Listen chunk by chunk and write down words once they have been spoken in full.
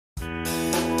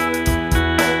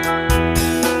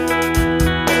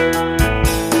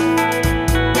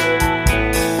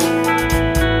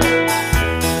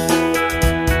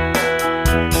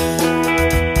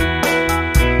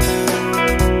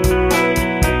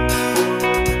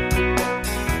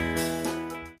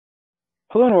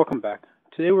Hello and welcome back.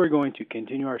 Today we're going to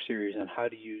continue our series on how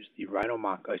to use the Rhino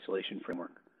Mock isolation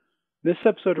framework. In this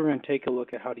episode we're going to take a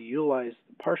look at how to utilize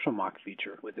the partial mock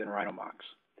feature within Rhino Mocks.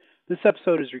 This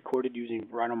episode is recorded using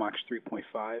Rhino Mocks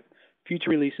 3.5. Future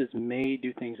releases may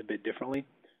do things a bit differently,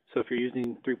 so if you're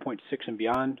using 3.6 and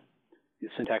beyond, the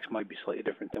syntax might be slightly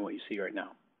different than what you see right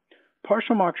now.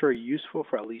 Partial mocks are useful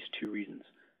for at least two reasons.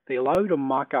 They allow you to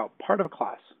mock out part of a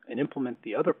class and implement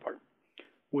the other part,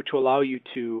 which will allow you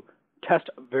to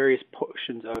test various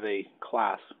portions of a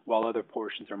class while other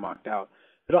portions are mocked out.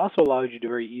 It also allows you to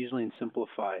very easily and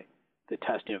simplify the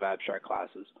testing of abstract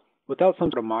classes. Without some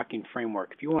sort of mocking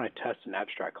framework, if you want to test an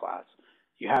abstract class,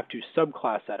 you have to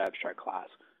subclass that abstract class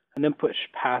and then push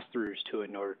pass-throughs to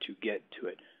it in order to get to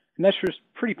it. And that's just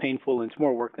pretty painful and it's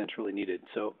more work than it's really needed.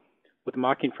 So with the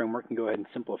mocking framework, you can go ahead and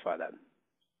simplify that.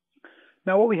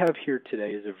 Now what we have here today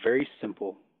is a very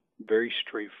simple, very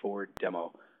straightforward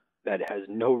demo that has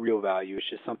no real value. It's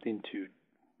just something to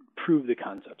prove the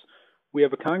concepts. We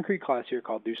have a concrete class here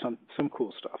called do some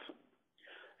cool stuff.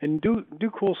 And do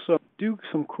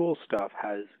some cool stuff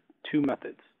has two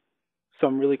methods.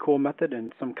 Some really cool method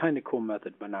and some kind of cool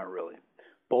method, but not really.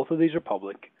 Both of these are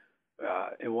public.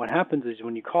 And what happens is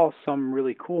when you call some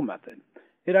really cool method,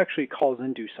 it actually calls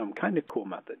into some kind of cool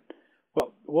method.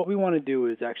 Well, what we want to do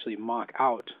is actually mock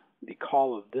out the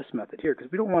call of this method here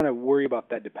because we don't want to worry about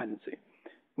that dependency.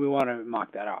 We want to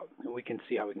mock that out, and we can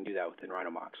see how we can do that within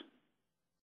Rhino Mocks.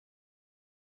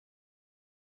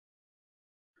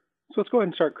 So let's go ahead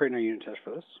and start creating our unit test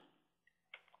for this.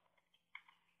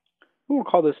 We'll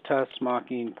call this test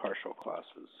mocking partial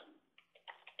classes.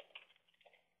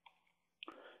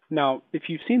 Now, if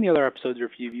you've seen the other episodes or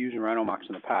if you've used Rhino Mocks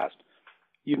in the past,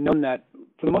 you've known that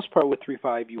for the most part with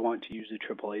 3.5 you want to use the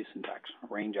AAA syntax,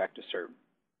 range, act, assert.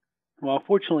 Well,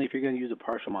 unfortunately, if you're going to use a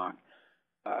partial mock,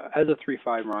 as a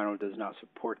 3.5 Rhino does not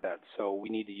support that, so we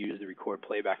need to use the record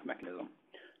playback mechanism.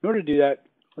 In order to do that,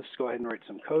 let's go ahead and write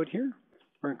some code here.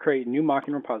 We're going to create a new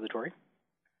mocking repository.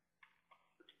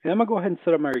 And I'm going to go ahead and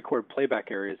set up my record playback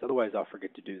areas, otherwise I'll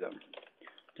forget to do them.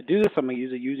 To do this, I'm going to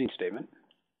use a using statement.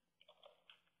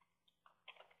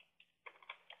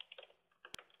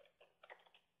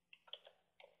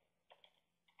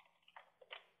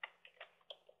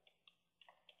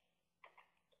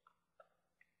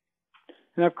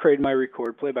 And I've created my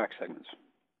record playback segments.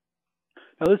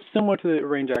 Now this is similar to the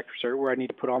range act assert where I need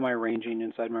to put all my arranging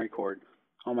inside my record,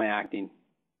 all my acting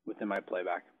within my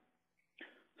playback.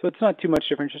 So it's not too much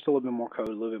different, just a little bit more code,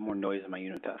 a little bit more noise in my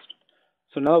unit test.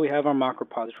 So now that we have our mock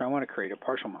repository, I want to create a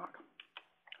partial mock.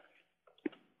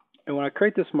 And when I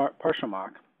create this partial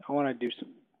mock, I want to do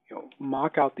some,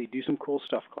 mock out the do some cool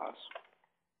stuff class.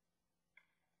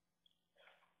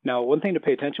 Now, one thing to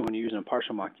pay attention when you're using a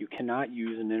partial mock, you cannot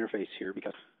use an interface here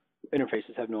because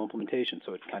interfaces have no implementation,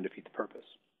 so it kind of defeats the purpose.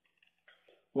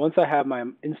 Once I have my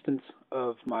instance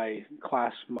of my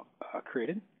class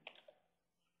created,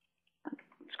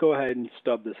 let's go ahead and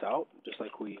stub this out, just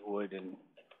like we would in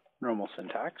normal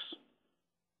syntax.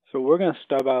 So we're going to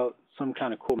stub out some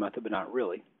kind of cool method, but not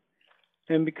really.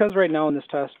 And because right now in this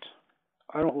test,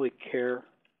 I don't really care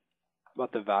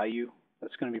about the value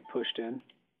that's going to be pushed in,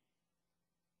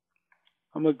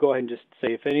 I'm going to go ahead and just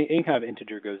say if any kind of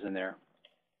integer goes in there,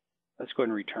 let's go ahead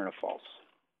and return a false.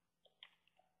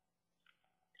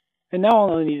 And now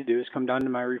all I need to do is come down to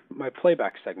my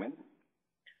playback segment,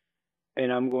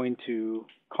 and I'm going to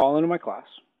call into my class,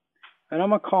 and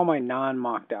I'm going to call my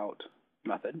non-mocked out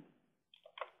method.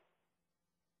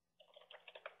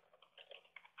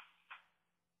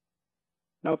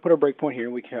 Now I'll put a breakpoint here,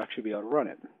 and we can actually be able to run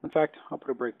it. In fact, I'll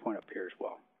put a breakpoint up here as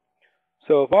well.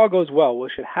 So if all goes well,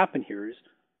 what should happen here is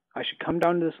I should come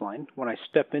down to this line. When I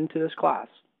step into this class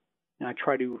and I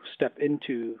try to step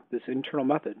into this internal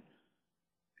method,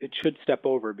 it should step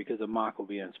over because the mock will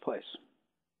be in its place.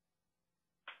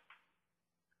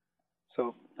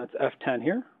 So that's F10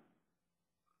 here.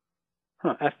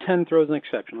 F10 throws an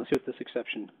exception. Let's see what this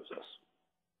exception gives us.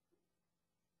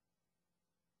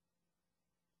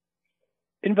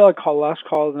 Invalid call, last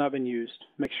call has not been used.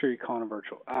 Make sure you call in a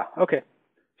virtual. Okay.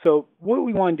 So what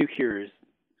we want to do here is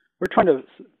we're trying to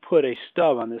put a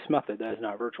stub on this method that is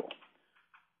not virtual.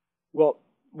 Well,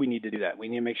 we need to do that. We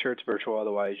need to make sure it's virtual,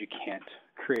 otherwise you can't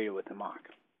create it with the mock.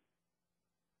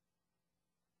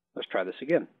 Let's try this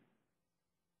again.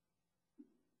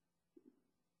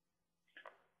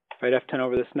 If I hit F10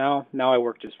 over this now I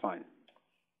work just fine.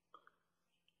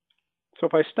 So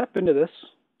if I step into this,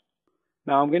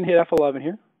 now I'm going to hit F11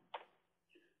 here,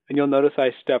 and you'll notice I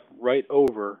step right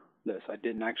over this. I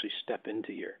didn't actually step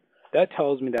into here. That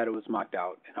tells me that it was mocked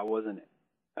out and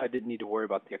I didn't need to worry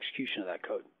about the execution of that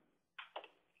code.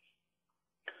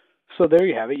 So there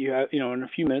you have it. You have, in a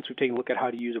few minutes, we've taken a look at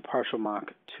how to use a partial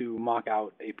mock to mock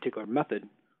out a particular method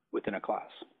within a class.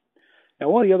 Now,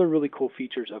 one of the other really cool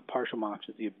features of partial mocks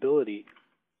is the ability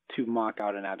to mock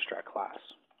out an abstract class.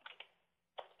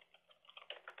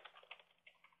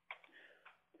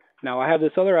 Now, I have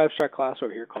this other abstract class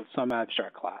over here called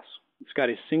SumAbstractClass. It's got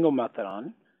a single method on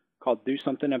it called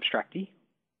DoSomethingAbstracty.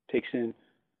 Takes in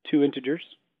 2 integers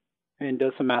and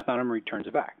does some math on them and returns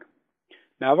it back.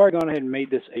 Now, I've already gone ahead and made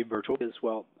this a virtual because,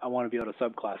 well, I want to be able to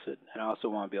subclass it, and I also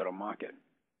want to be able to mock it.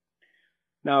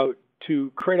 Now,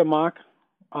 to create a mock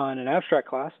on an abstract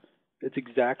class, it's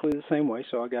exactly the same way.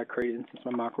 So I've got to create an instance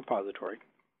of my mock repository.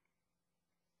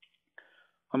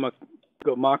 I'm going to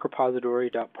go mock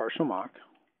repository.partialMock.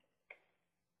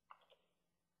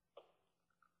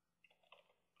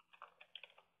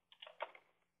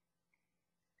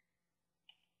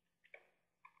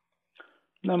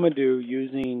 Now I'm going to do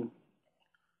using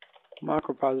mock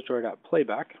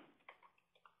repository.playback.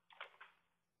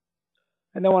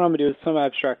 And then what I'm going to do is some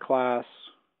abstract class,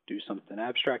 do something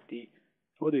abstracty.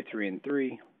 We'll do 3 and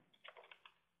 3.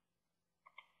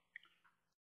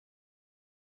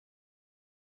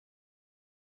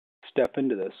 Step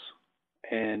into this,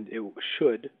 and it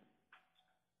should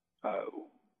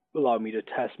allow me to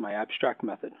test my abstract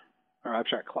method or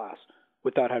abstract class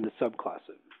without having to subclass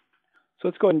it. So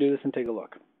let's go ahead and do this and take a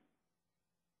look.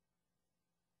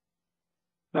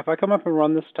 Now if I come up and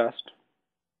run this test,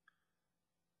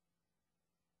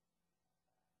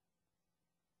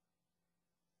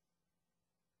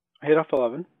 I hit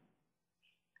F11,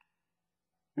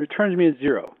 it returns me a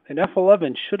 0. And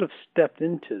F11 should have stepped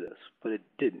into this, but it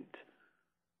didn't.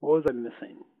 What was I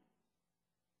missing?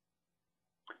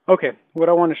 Okay, what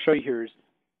I want to show you here is,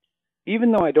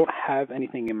 even though I don't have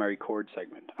anything in my record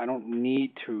segment, I don't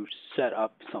need to set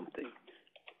up something.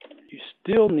 You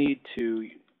still need to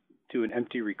do an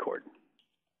empty record.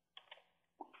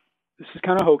 This is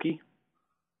kind of hokey,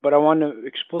 but I want to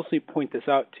explicitly point this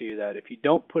out to you that if you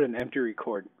don't put an empty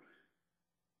record,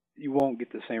 you won't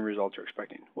get the same results you're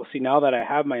expecting. Well, see, now that I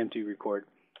have my empty record,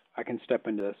 I can step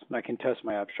into this and I can test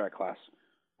my abstract class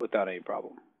without any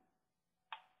problem.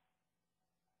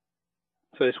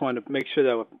 So I just wanted to make sure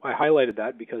that I highlighted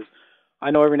that because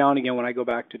I know every now and again when I go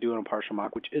back to doing a partial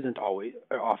mock, which isn't always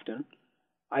or often,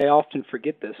 I often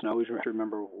forget this and I always have to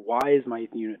remember, why is my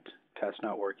unit test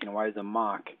not working? Why is the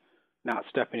mock not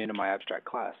stepping into my abstract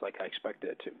class like I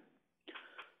expected it to?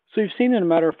 So you've seen in a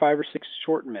matter of 5 or 6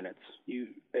 short minutes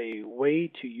a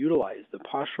way to utilize the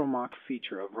partial mock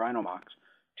feature of Rhino Mocks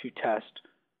to test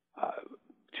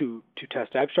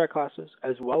test abstract classes,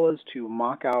 as well as to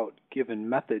mock out given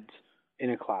methods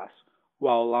in a class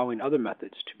while allowing other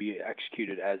methods to be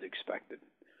executed as expected.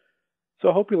 So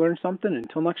I hope you learned something.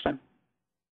 Until next time.